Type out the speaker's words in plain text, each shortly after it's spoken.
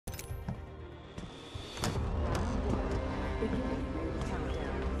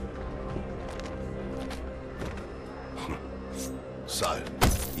So,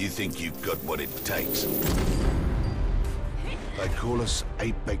 you think you've got what it takes? They call us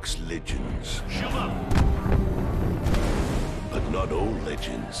Apex Legends. Shield up! But not all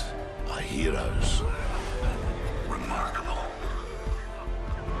legends are heroes. Remarkable.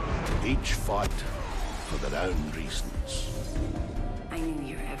 Each fight for their own reasons. I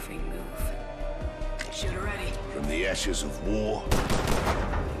knew your every move. Shoot ready. From the ashes of war,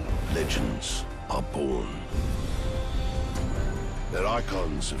 legends are born. They're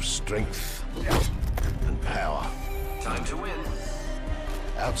icons of strength and power. Time to win.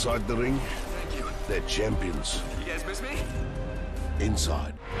 Outside the ring, Thank you. they're champions. You guys miss me?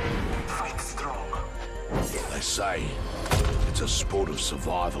 Inside, Fight strong. they say it's a sport of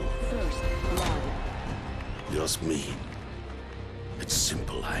survival. First blood. You ask me, it's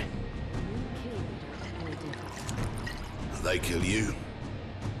simple, eh? They kill you,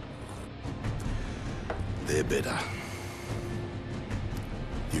 they're better.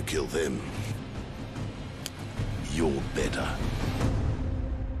 You kill them, you're better.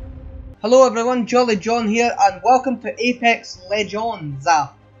 Hello everyone, Jolly John here, and welcome to Apex Legends.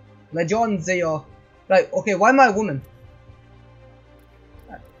 Right, okay, why am I a woman?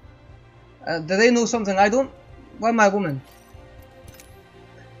 Do they know something I don't? Why am I a woman?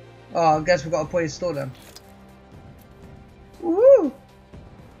 Oh, I guess we got to play slow then. Woohoo!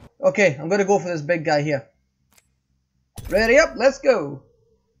 Okay, I'm gonna go for this big guy here. Ready up, let's go!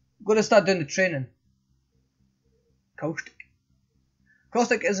 I'm gonna start doing the training. Caustic.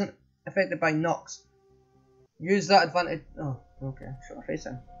 Caustic isn't affected by knocks. Use that advantage. Oh, okay. Shut my face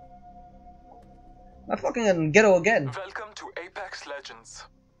in. I fucking ghetto again. Welcome to Apex Legends.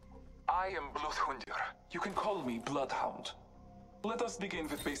 I am Bloodhunter. You can call me Bloodhound. Let us begin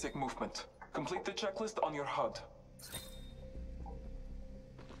with basic movement. Complete the checklist on your HUD.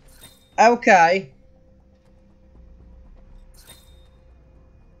 Okay.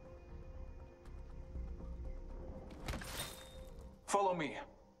 Follow me.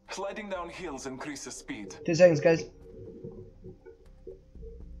 Sliding down hills increases speed. 2 seconds, guys.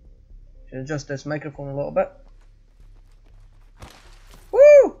 Should adjust this microphone a little bit.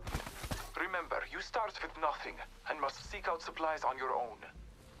 Woo! Remember, you start with nothing and must seek out supplies on your own.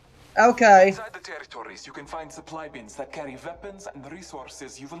 Okay. Inside the territories, you can find supply bins that carry weapons and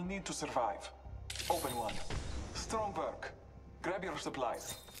resources you will need to survive. Open one. Strong work. Grab your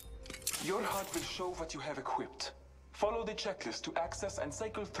supplies. Your HUD will show what you have equipped. Follow the checklist to access and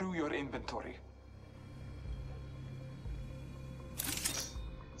cycle through your inventory.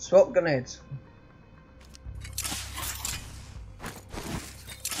 Swap grenades.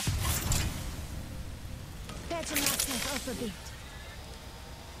 Better masters also beat.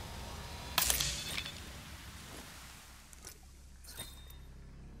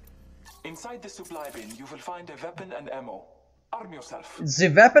 Inside the supply bin, you will find a weapon and ammo. Arm yourself. The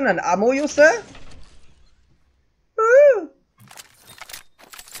weapon and ammo, you say? Woo!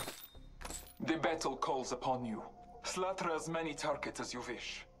 The battle calls upon you. Slaughter as many targets as you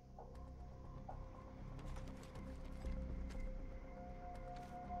wish.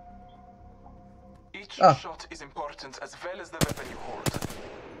 Each shot is important as well as the weapon you hold.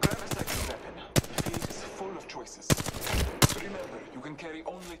 Grab a second weapon. The field is full of choices. Remember, you can carry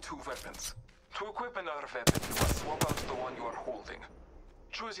only 2 weapons. To equip another weapon, you must swap out the one you are holding.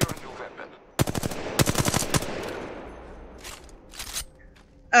 Choose your new weapon.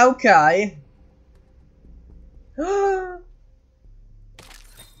 Okay.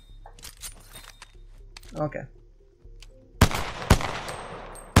 Okay.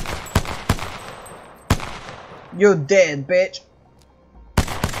 You're dead, bitch.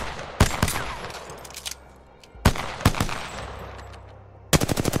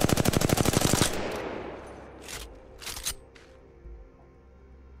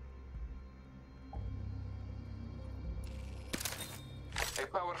 A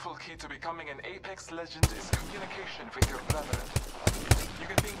powerful key to becoming an Apex Legend is communication with your brethren. You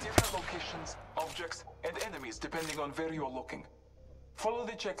can ping different locations, objects, and enemies depending on where you're looking. Follow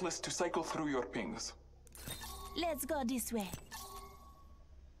the checklist to cycle through your pings. Let's go this way.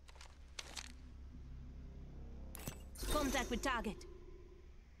 Contact with target.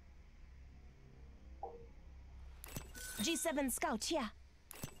 G7 scout here.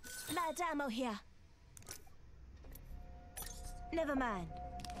 Light ammo here. Never mind.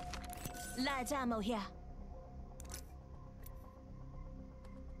 Light ammo here.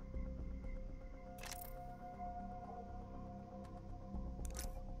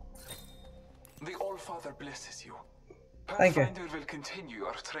 The All-Father blesses you. Thank you. Pathfinder will continue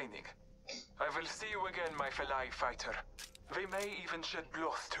your training. I will see you again, my fellow fighter. We may even shed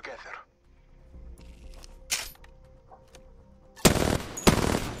blood together.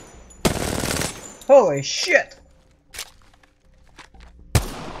 Holy shit!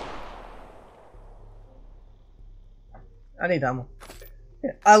 I need ammo.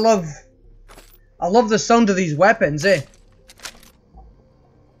 Yeah, I love the sound of these weapons, eh?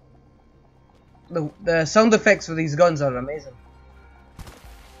 The sound effects for these guns are amazing.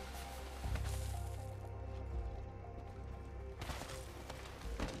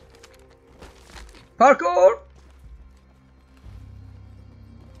 Parkour!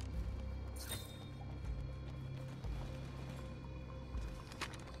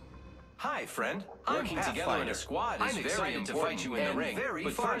 Hi, friend. Working together in a squad is very important to fight you in the ring.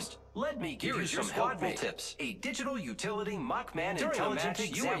 But first, let me give you some helpful tips. A digital utility Mockman intelligence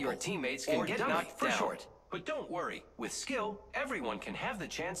example. You and your teammates can get knocked down. Short. But don't worry. With skill, everyone can have the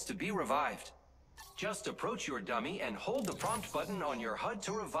chance to be revived. Just approach your dummy and hold the prompt button on your HUD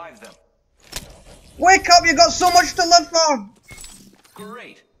to revive them. Wake up! You got so much to live for!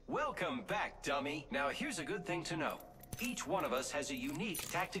 Great. Welcome back, dummy. Now here's a good thing to know. Each one of us has a unique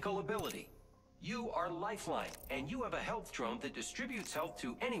tactical ability. You are Lifeline, and you have a health drone that distributes health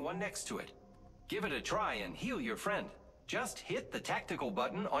to anyone next to it. Give it a try and heal your friend. Just hit the tactical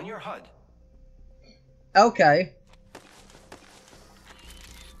button on your HUD. Okay.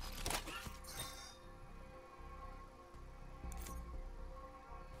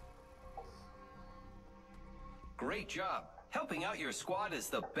 Great job. Helping out your squad is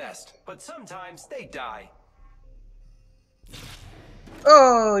the best, but sometimes they die.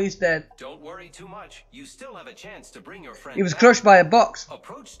 Oh, he's dead. Don't worry too much. You still have a chance to bring your friend He was back. crushed by a box.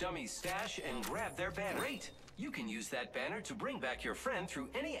 Approach Dummy's stash and grab their banner. Great. You can use that banner to bring back your friend through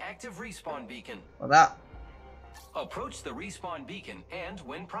any active respawn beacon. Well, that. Approach the respawn beacon and,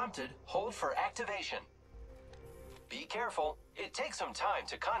 when prompted, hold for activation. Be careful. It takes some time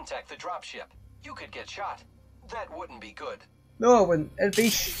to contact the dropship. You could get shot. That wouldn't be good. No, it wouldn't. It'd be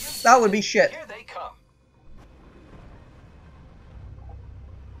that would be shit. Here they come.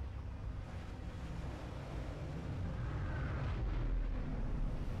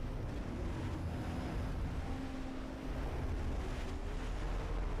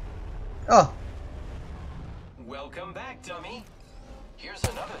 Oh. Welcome back, dummy. Here's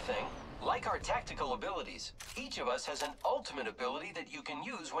another thing. Like our tactical abilities, each of us has an ultimate ability that you can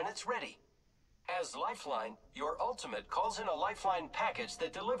use when it's ready. As Lifeline, your ultimate calls in a Lifeline package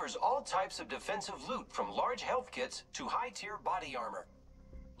that delivers all types of defensive loot from large health kits to high-tier body armor.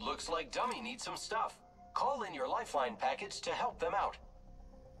 Looks like Dummy needs some stuff. Call in your Lifeline package to help them out.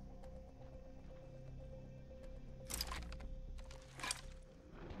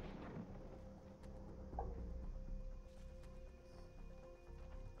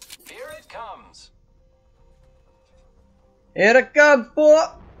 Here it comes. Here it comes, boy.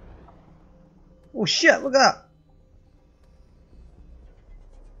 Oh shit, look at that.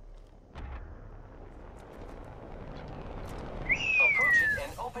 Approach it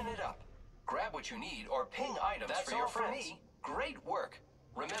and open it up. Grab what you need or ping items for your friends. That's all for me. Great work.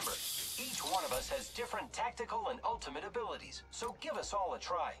 Remember, each one of us has different tactical and ultimate abilities, so give us all a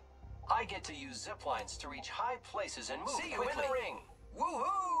try. I get to use zip lines to reach high places and move quickly. See you in the ring.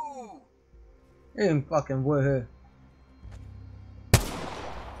 Woohoo! You fucking woohoo.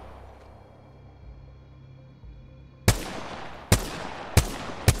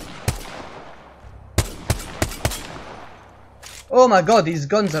 Oh my god, these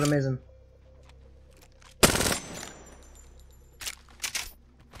guns are amazing.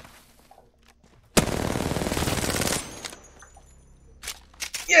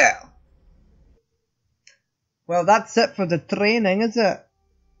 Yeah! Well, that's it for the training, is it?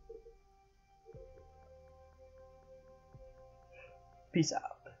 Peace out.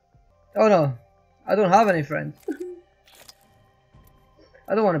 Oh no, I don't have any friends.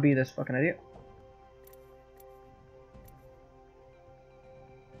 I don't want to be this fucking idiot.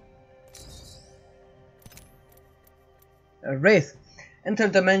 A Wraith,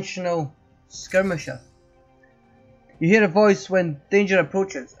 interdimensional skirmisher. You hear a voice when danger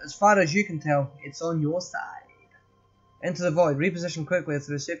approaches. As far as you can tell, it's on your side. Enter the void. Reposition quickly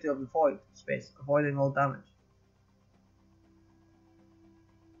through the safety of the void space, avoiding all damage.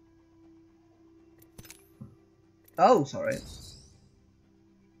 Oh, sorry.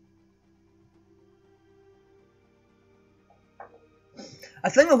 I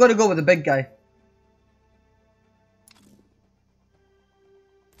think I'm going to go with the big guy.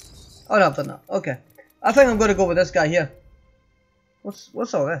 Oh no, I've done that. Okay. I think I'm going to go with this guy here.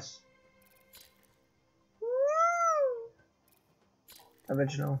 What's all this?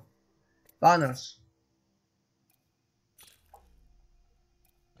 Original. Banners.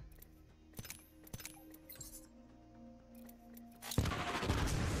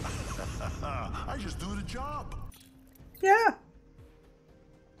 I just do the job. Yeah.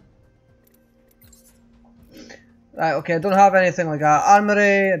 Right, okay, I don't have anything like that.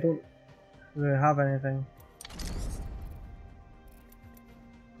 Armory, I don't really have anything.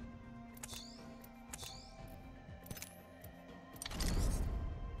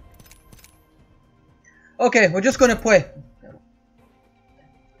 Okay, we're just gonna play.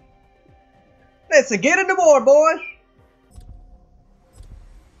 Let's get in the war, boys!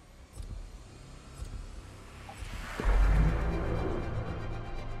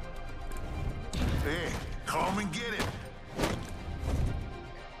 Hey, come and get it.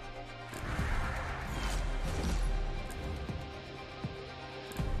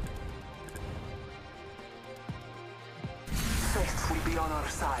 Faith will be on our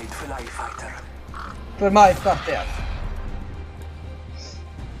side, Fly Fighter. For my stuff there.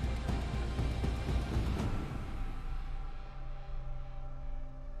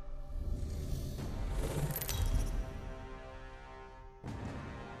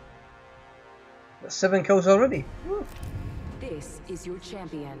 That's 7 kills already. Woo. This is your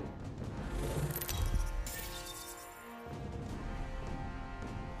champion.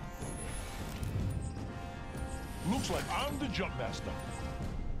 Looks like I'm the jump master.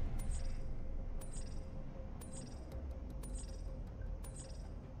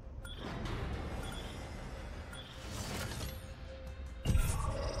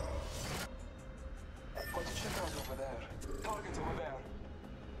 What to check out over there? Targets over there.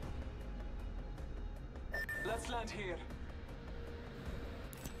 Let's land here.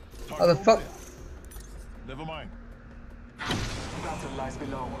 How the fuck? Never mind. Battle lies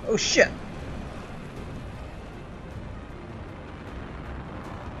below. Oh shit.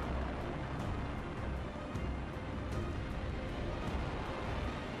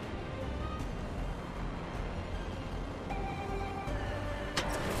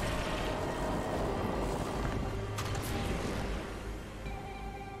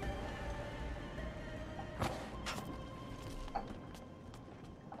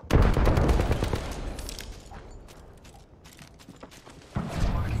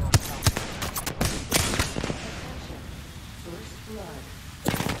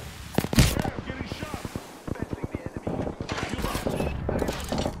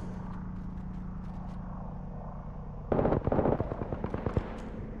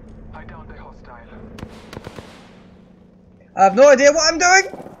 I have no idea what I'm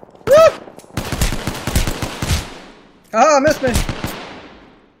doing! Woo! Ah, missed me!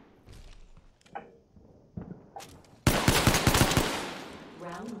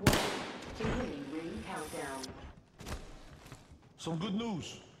 Round 1. Beginning ring countdown. Some good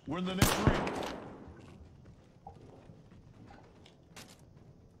news. We're in the next ring.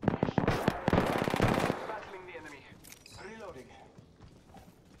 Battling the enemy. Reloading.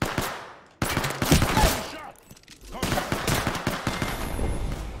 Shot!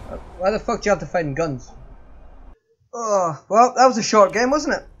 Why the fuck do you have to find guns? Oh, well, that was a short game,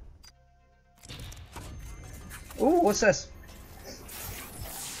 wasn't it? Ooh, what's this?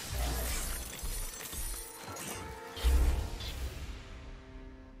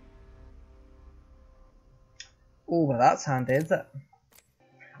 Oh, well, that's handy, is it?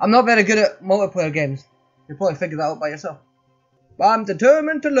 I'm not very good at multiplayer games. You'll probably figure that out by yourself. But I'm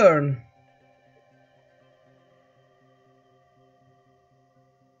determined to learn.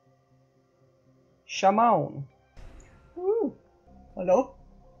 Shaman. Ooh. Hello?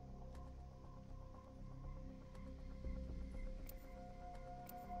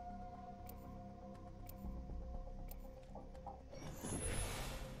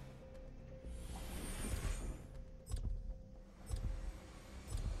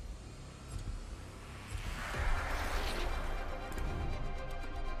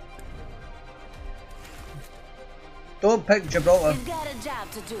 Don't pick Gibraltar. You've got a job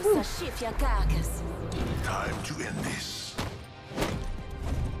to do, so shift your carcass. Time to end this.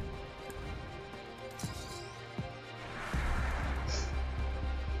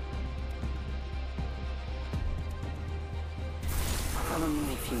 Follow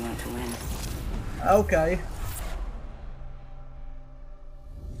me if you want to win. Okay.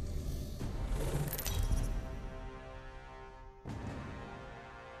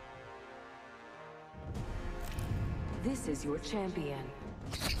 This is your champion.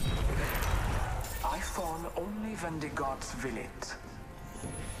 I fall only when the gods will it.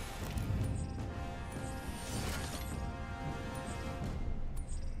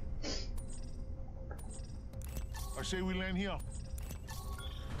 I say we land here.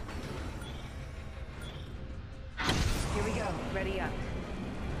 Here we go. Ready up.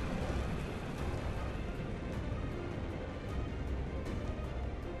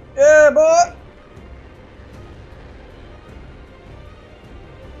 Yeah, boy!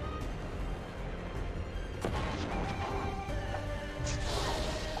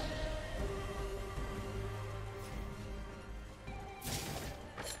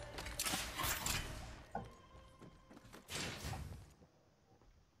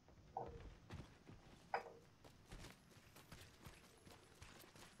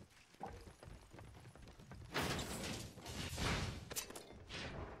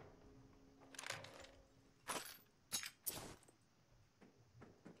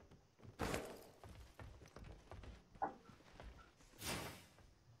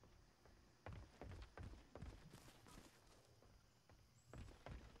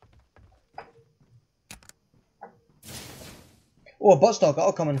 Oh, a buttstock,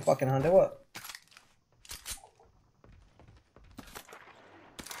 that'll come in fucking handy, what?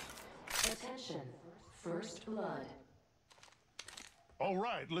 Attention. First blood. All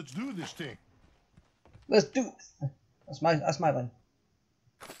right, let's do this thing. Let's do it. That's my line.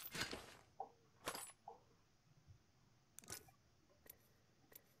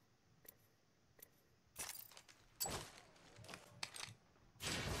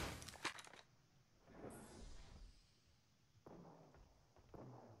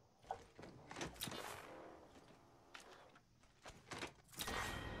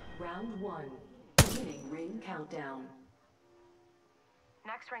 Round 1. Beginning ring countdown.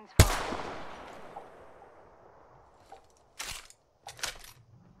 Next ring's full.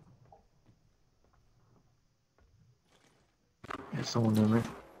 There's someone in there.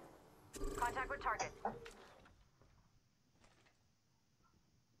 Contact with target.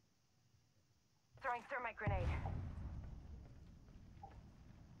 Throwing thermite grenade.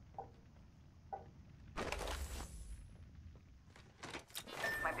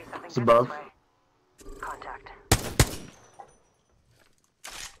 Might be something It's good above. this way. Contact.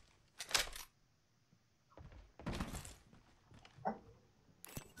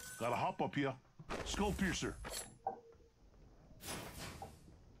 Gotta hop up here. Skull piercer.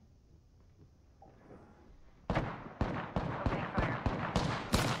 Opening fire.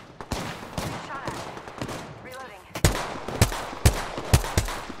 Shot at. Reloading.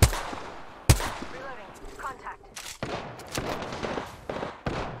 Reloading. Contact.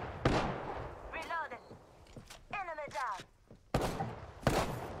 Reloading. Enemy down.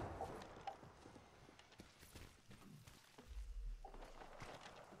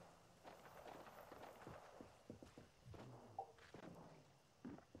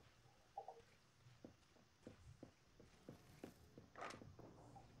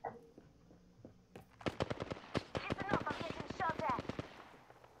 Listen up, I'm getting shot at.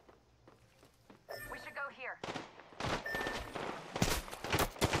 We should go here.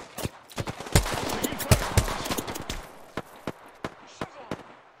 Shooting.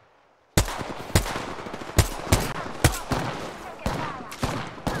 Taking fire.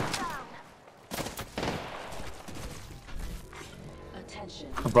 Down. Attention.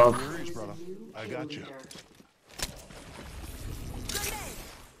 Above. Where is, brother? I got you.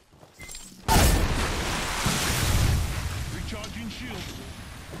 Recharging shield.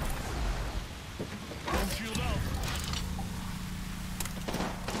 Don't shield out.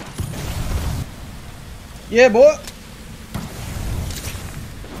 Yeah, boy.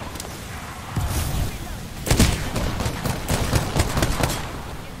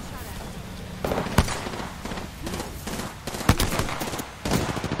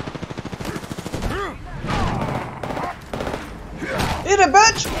 Eat it,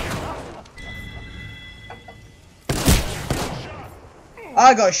 bitch!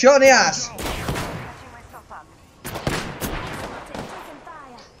 I got shot in the ass. Catching myself up. Taking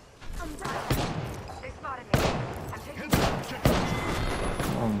fire. I'm down. They spotted me. I'm taking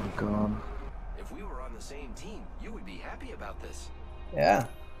Oh my god. If we were on the same team, you would be happy about this. Yeah.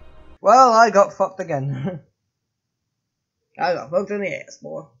 Well, I got fucked again. I got fucked in the ass,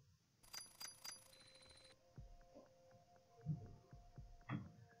 boy.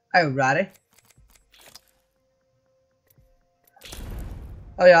 Alrighty.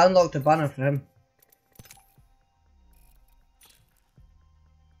 Oh yeah, I unlocked a banner for him.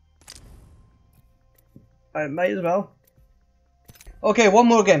 I might as well. Okay, one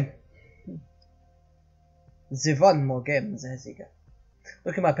more game. The one more game, Zeziga.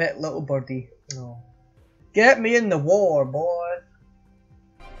 Look at my pet little birdie. Oh. Get me in the war, boy.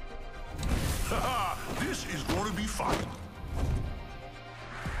 Haha, this is going to be fun.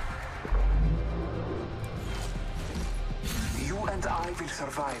 You and I will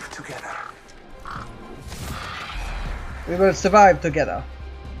survive together. We will survive together.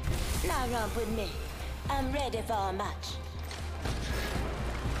 Now romp with me. I'm ready for a match.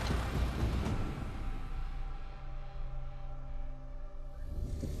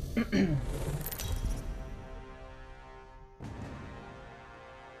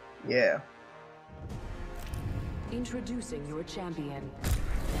 Yeah. Introducing your champion.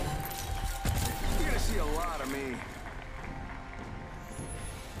 You're gonna see a lot of me.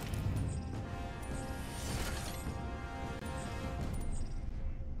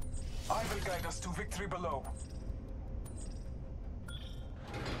 I will guide us to victory below.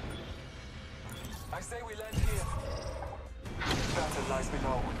 I say we land here. Battle lies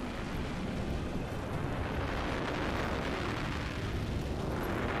below.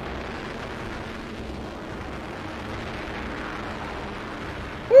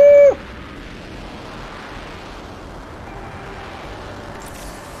 Woo!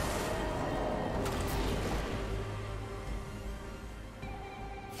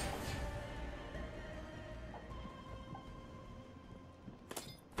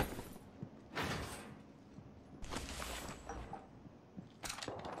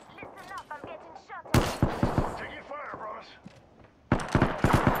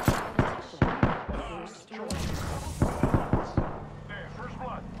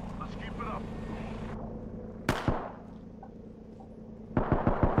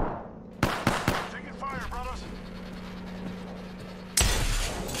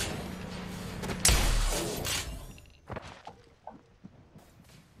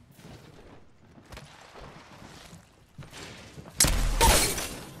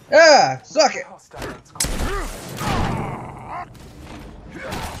 Yeah, suck it.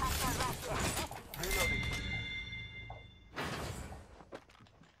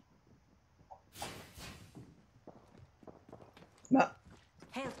 Nah.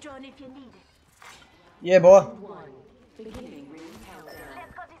 Health drone if you need it. Yeah, boy. Let's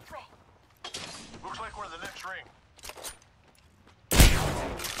go this way. Looks like we're in the next ring.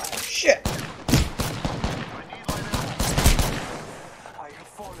 Shit. I need light ammo. I have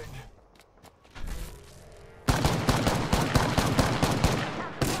fallen.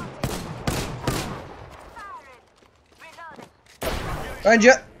 Firing. Reloading. Find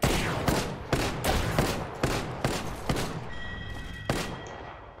you.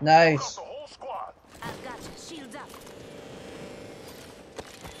 Nice. The whole squad. I've got you. Shields up.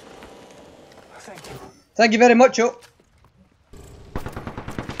 Thank you. Thank you very much, oh.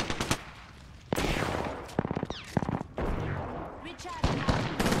 Recharging.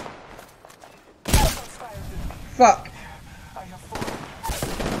 Fuck. I have fallen.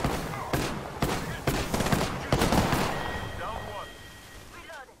 Down one.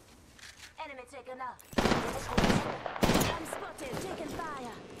 Reloading. Enemy taken out. I'm spotted. Taking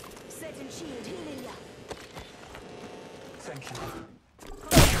fire. Setting shield. Healing ya. Thank you.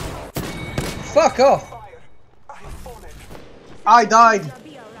 Fuck off. Fire. I have fallen. I died. You'll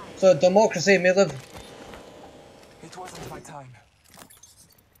be alright. So democracy may live. It wasn't my time.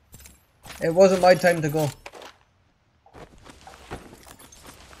 It wasn't my time to go.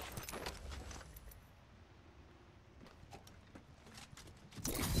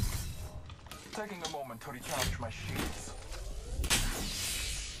 Taking a moment to recharge my shields.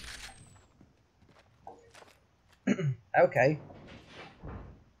 Okay.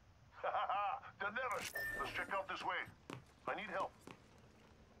 Daenerys, let's check out this way. I need help.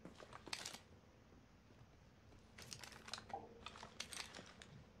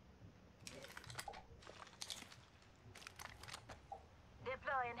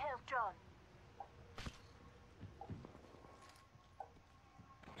 Deploying health drone.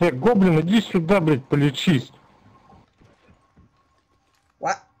 Гоблин, иди сюда, блядь, полечись.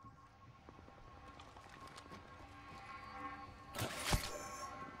 What?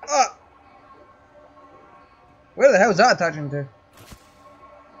 Where the hell is that attaching to?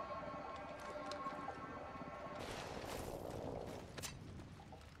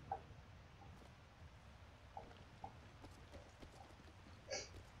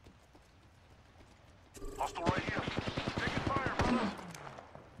 Hostile right here. Taking fire, brother.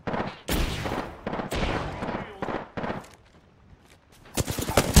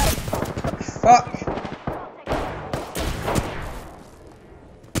 Fuck.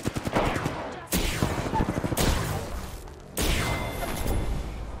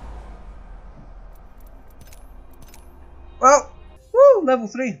 Well, woo, level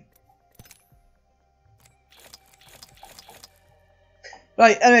 3.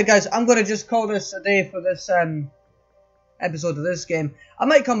 Right, anyway guys, I'm going to just call this a day for this episode of this game. I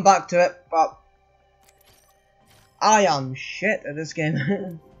might come back to it, but I am shit at this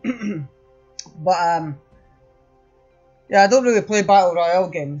game. But yeah, I don't really play Battle Royale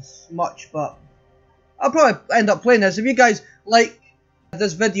games much, but I'll probably end up playing this. If you guys like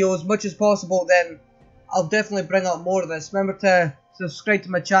this video as much as possible, then I'll definitely bring up more of this. Remember to subscribe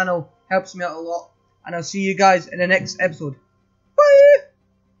to my channel, helps me out a lot, and I'll see you guys in the next episode.